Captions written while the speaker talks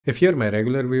If you're my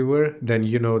regular viewer, then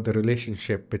you know the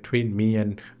relationship between me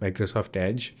and Microsoft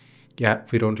Edge. Yeah,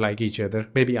 we don't like each other.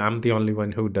 Maybe I'm the only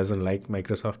one who doesn't like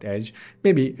Microsoft Edge.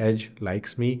 Maybe Edge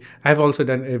likes me. I've also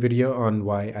done a video on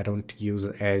why I don't use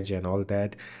Edge and all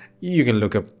that. You can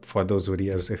look up for those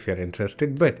videos if you're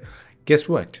interested. But guess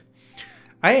what?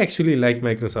 I actually like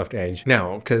Microsoft Edge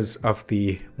now because of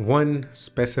the one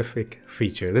specific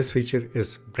feature. This feature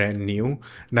is brand new.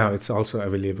 Now it's also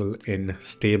available in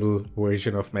stable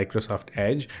version of Microsoft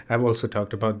Edge. I've also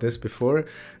talked about this before.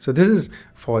 So this is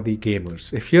for the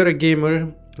gamers. If you're a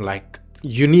gamer, like,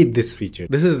 you need this feature.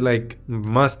 This is like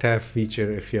must-have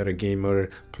feature if you're a gamer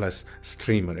plus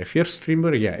streamer. If you're a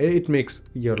streamer, yeah, it makes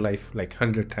your life like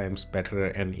 100 times better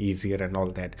and easier and all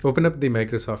that. Open up the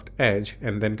Microsoft Edge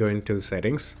and then go into the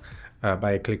settings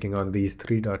by clicking on these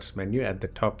three dots menu at the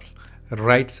top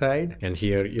right side, and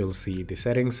here you'll see the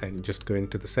settings, and just go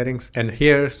into the settings and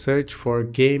here search for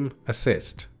Game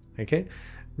Assist. Okay,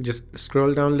 just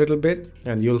scroll down a little bit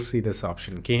and you'll see this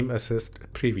option, Game Assist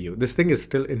Preview. This thing is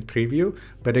still in preview,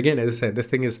 but again, as I said, this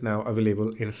thing is now available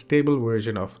in stable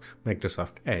version of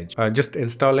Microsoft Edge. Just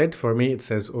install it. For me, it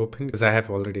says open because I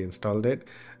have already installed it.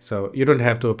 So you don't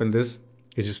have to open this.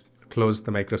 You just close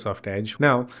the Microsoft Edge.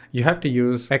 Now you have to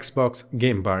use Xbox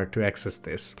Game Bar to access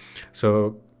this.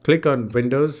 So click on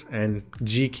Windows and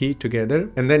G key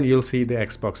together, and then you'll see the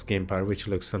Xbox Game Bar, which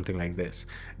looks something like this.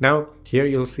 Now here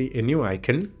you'll see a new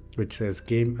icon which says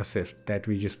Game Assist that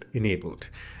we just enabled.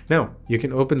 Now you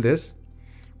can open this,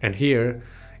 and here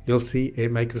you'll see a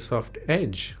Microsoft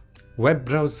Edge web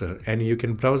browser, and you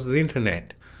can browse the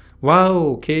internet.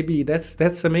 Wow, KB,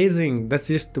 that's amazing. That's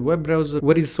just the web browser.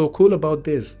 What is so cool about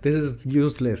this? This is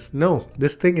useless. No,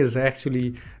 this thing is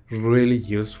actually really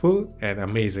useful and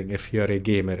amazing if you're a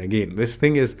gamer. Again, this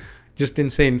thing is just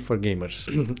insane for gamers.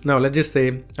 Now let's just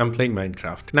say I'm playing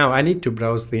Minecraft. Now I need to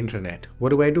browse the internet. What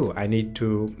do? I need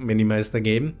to minimize the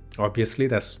game. Obviously,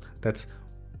 that's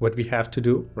what we have to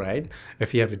do, right?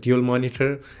 If you have a dual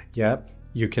monitor, yeah,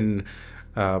 you can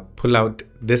pull out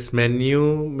this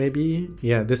menu, maybe,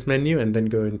 yeah, this menu, and then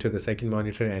go into the second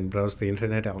monitor and browse the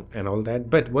internet and all that.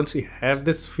 But once you have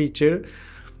this feature,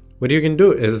 what you can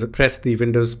do is press the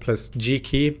Windows plus G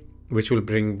key, which will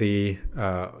bring the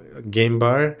game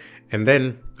bar, and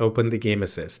then open the Game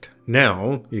Assist.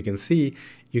 Now you can see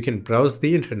you can browse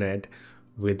the internet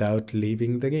without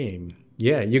leaving the game.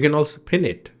 Yeah, you can also pin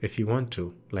it if you want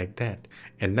to, like that.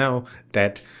 And now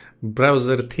that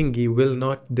browser thingy will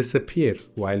not disappear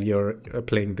while you're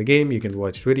playing the game. You can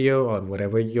watch video or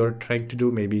whatever you're trying to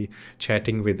do, maybe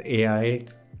chatting with AI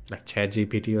like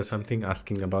ChatGPT or something,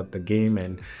 asking about the game,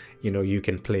 and you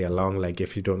can play along. Like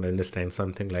if you don't understand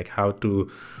something like how to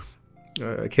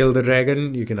kill the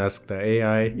dragon, you can ask the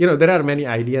AI. There are many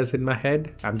ideas in my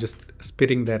head. I'm just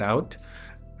spitting that out.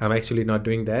 I'm actually not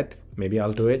doing that. Maybe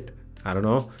I'll do it, I don't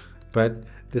know, but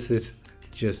this is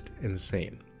just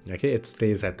insane. Okay, it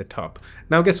stays at the top.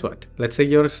 Now guess what? Let's say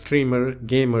you're a streamer,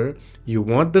 gamer, you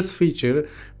want this feature,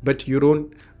 but you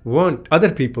don't want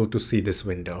other people to see this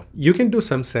window. You can do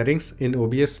some settings in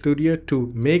OBS Studio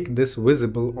to make this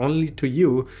visible only to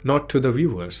you, not to the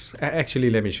viewers.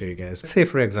 Actually, let me show you guys. Say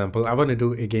for example, I want to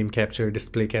do a game capture,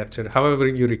 display capture, however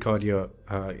you record your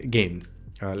game.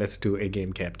 Let's do a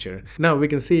game capture. Now we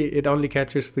can see it only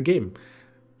captures the game.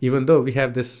 Even though we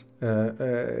have this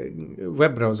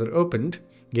web browser opened,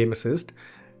 Game Assist,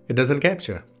 it doesn't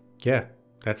capture. Yeah,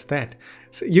 that's that.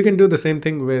 So you can do the same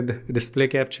thing with display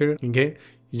capture. Okay,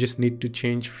 you just need to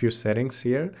change a few settings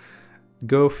here.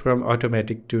 Go from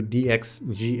automatic to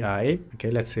DXGI.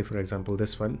 Okay, let's say for example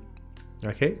this one.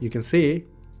 Okay, you can see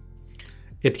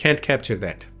it can't capture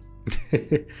that.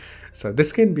 So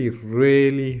this can be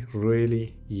really,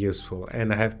 really useful,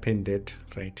 and I have pinned it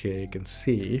right here. You can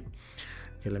see.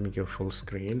 Okay, let me go full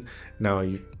screen. Now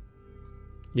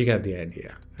you got the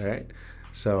idea. All right,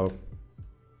 so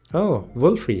oh,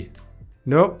 Wolfie,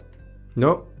 no,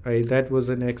 that was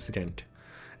an accident.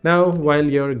 Now while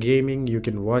you're gaming, you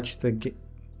can watch the game.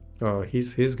 Oh,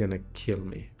 he's gonna kill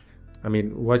me. I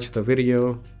mean, watch the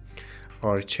video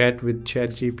or chat with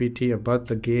ChatGPT about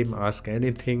the game, ask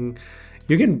anything.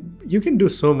 You can do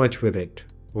so much with it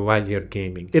while you're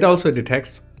gaming. It also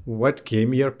detects what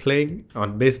game you're playing.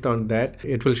 Based on that,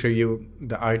 it will show you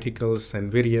the articles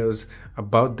and videos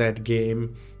about that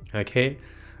game. Okay,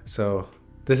 so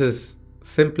this is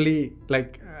simply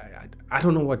like, I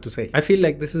don't know what to say. I feel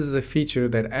like this is a feature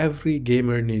that every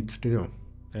gamer needs to know.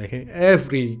 Okay,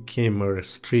 every gamer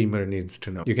streamer needs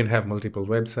to know. You can have multiple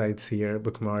websites here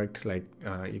bookmarked, like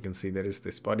you can see there is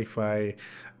the Spotify,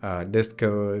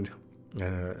 Discord,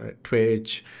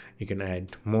 Twitch. You can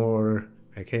add more.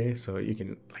 Okay, so you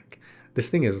can, like, this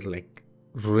thing is like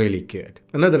really good.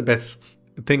 Another best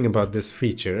thing about this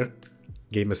feature,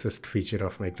 Game Assist feature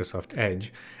of Microsoft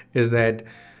Edge, is that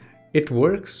it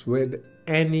works with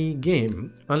any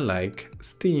game, unlike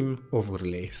Steam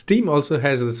Overlay. Steam also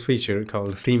has this feature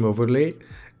called Steam Overlay,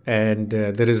 and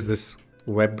there is this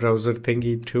web browser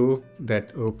thingy too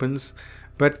that opens,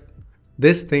 but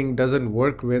this thing doesn't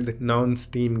work with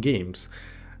non-Steam games.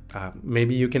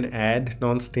 Maybe you can add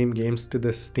non-Steam games to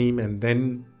the Steam and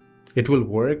then it will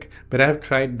work, but I've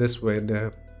tried this with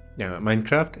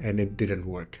Minecraft and it didn't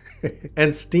work.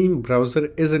 And Steam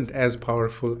browser isn't as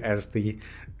powerful as the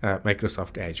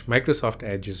Microsoft Edge. Microsoft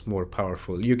Edge is more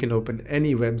powerful. You can open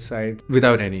any website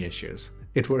without any issues.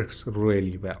 It works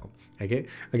really well. Okay,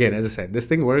 again, as I said, this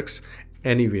thing works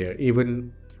anywhere,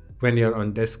 even when you're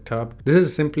on desktop. This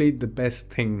is simply the best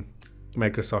thing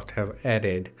Microsoft have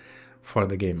added for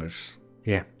the gamers.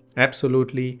 Yeah,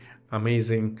 absolutely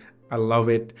amazing. I love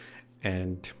it.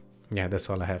 And yeah, that's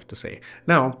all I have to say.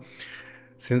 Now,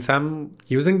 since I'm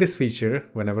using this feature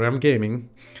whenever I'm gaming,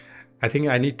 I think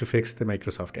I need to fix the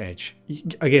Microsoft Edge.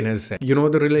 Again, as I said, you know,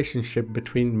 the relationship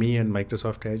between me and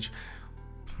Microsoft Edge,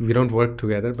 we don't work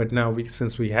together, but now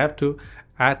since we have to,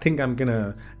 I think I'm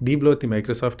gonna debloat the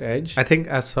Microsoft Edge. I think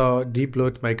I saw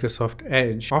debloat Microsoft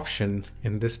Edge option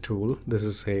in this tool. This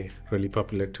is a really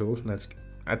popular tool.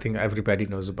 I think everybody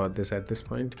knows about this at this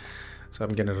point. So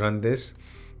I'm gonna run this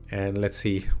and let's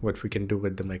see what we can do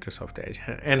with the Microsoft Edge.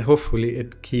 And hopefully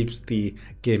it keeps the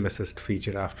Game Assist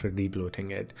feature after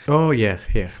debloating it. Oh yeah,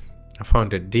 here, I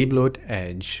found it, debloat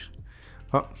Edge.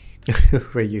 Oh,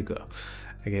 where you go.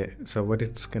 Okay, so what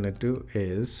it's gonna do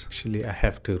is, actually I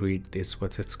have to read this,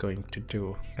 what it's going to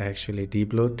do. Actually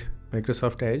debloat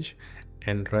Microsoft Edge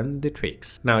and run the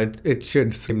tweaks. Now it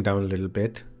should slim down a little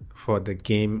bit for the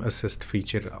Game Assist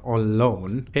feature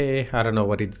alone. Okay, I don't know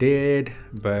what it did,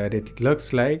 but it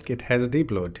looks like it has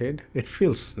debloated. It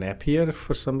feels snappier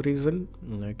for some reason.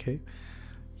 Okay,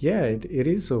 yeah, it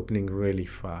is opening really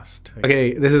fast.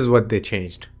 Okay, this is what they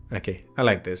changed. Okay, I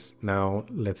like this. Now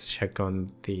let's check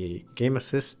on the Game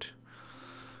Assist.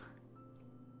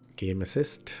 Game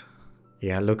Assist.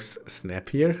 Yeah, looks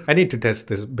snappier. I need to test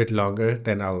this a bit longer,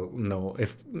 then I'll know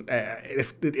if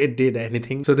it did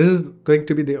anything. So this is going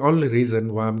to be the only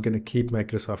reason why I'm going to keep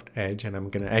Microsoft Edge and I'm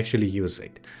going to actually use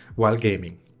it while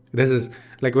gaming. This is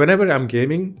like whenever I'm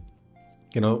gaming,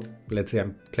 you know, let's say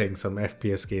I'm playing some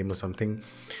FPS game or something.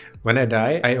 When I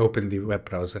die, I open the web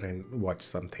browser and watch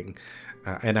something.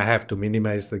 And I have to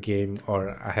minimize the game,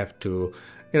 or I have to,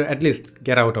 you know, at least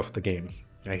get out of the game.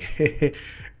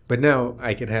 But now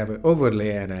I can have an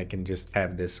overlay and I can just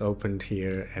have this opened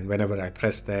here. And whenever I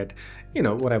press that, you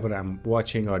know, whatever I'm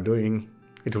watching or doing,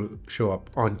 it will show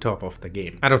up on top of the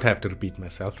game. I don't have to repeat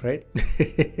myself, right?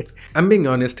 I'm being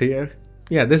honest here.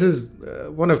 Yeah, this is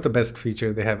one of the best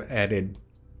features they have added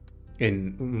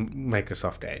in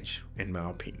Microsoft Edge, in my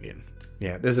opinion.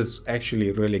 Yeah, this is actually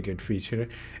a really good feature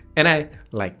and I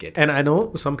like it. And I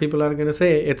know some people are gonna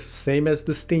say it's same as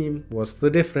the Steam. What's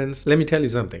the difference? Let me tell you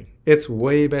something. It's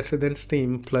way better than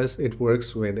Steam, plus it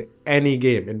works with any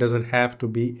game. It doesn't have to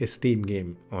be a Steam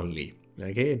game only.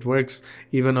 Okay, it works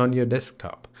even on your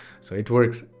desktop. So it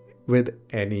works with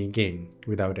any game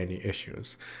without any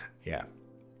issues. Yeah.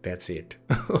 That's it.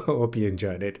 Hope you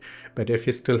enjoyed it. But if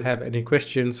you still have any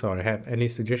questions or have any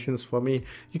suggestions for me,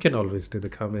 you can always do the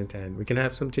comment and we can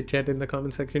have some chit chat in the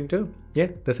comment section too. Yeah,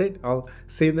 that's it. I'll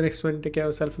see you in the next one. Take care of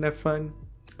yourself and have fun.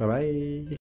 Bye bye.